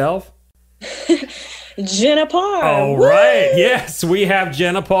 introduce yourself. Jenna Parr. All right. Yes, we have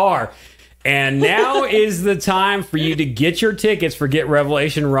Jenna Parr. And now is the time for you to get your tickets for Get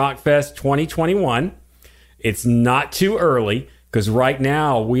Revelation Rock Fest 2021. It's not too early because right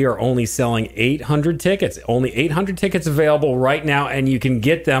now we are only selling 800 tickets. Only 800 tickets available right now, and you can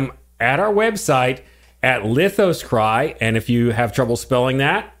get them at our website at Lithos Cry. And if you have trouble spelling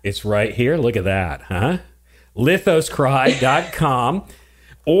that, it's right here. Look at that, huh? lithoscry.com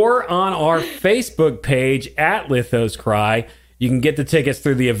or on our Facebook page at Lithos Cry. You can get the tickets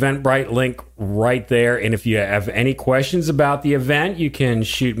through the Eventbrite link right there. And if you have any questions about the event, you can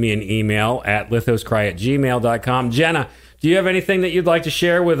shoot me an email at lithoscry@gmail.com. Jenna, do you have anything that you'd like to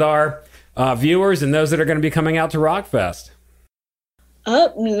share with our viewers and those that are going to be coming out to Rockfest?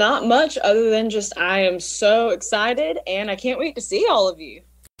 Not much other than just I am so excited and I can't wait to see all of you.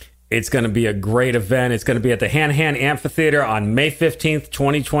 It's going to be a great event. It's going to be at the Hanahan Amphitheater on May 15th,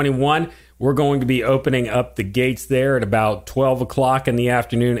 2021. We're going to be opening up the gates there at about 12 o'clock in the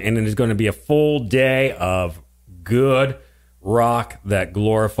afternoon, and it is going to be a full day of good rock that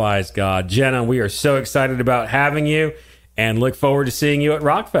glorifies God. Jenna, we are so excited about having you and look forward to seeing you at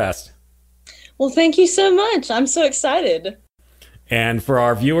Rockfest. Well, thank you so much. I'm so excited. And for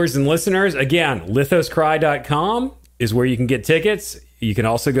our viewers and listeners, again, lithoscry.com is where you can get tickets. You can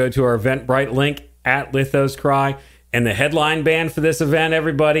also go to our Eventbrite link at Lithos Cry. And the headline band for this event,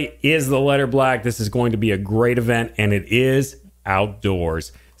 everybody, is The Letter Black. This is going to be a great event, and it is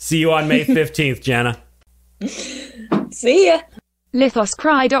outdoors. See you on May 15th, Jenna. See ya.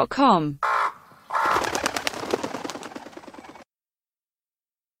 lithoscry.com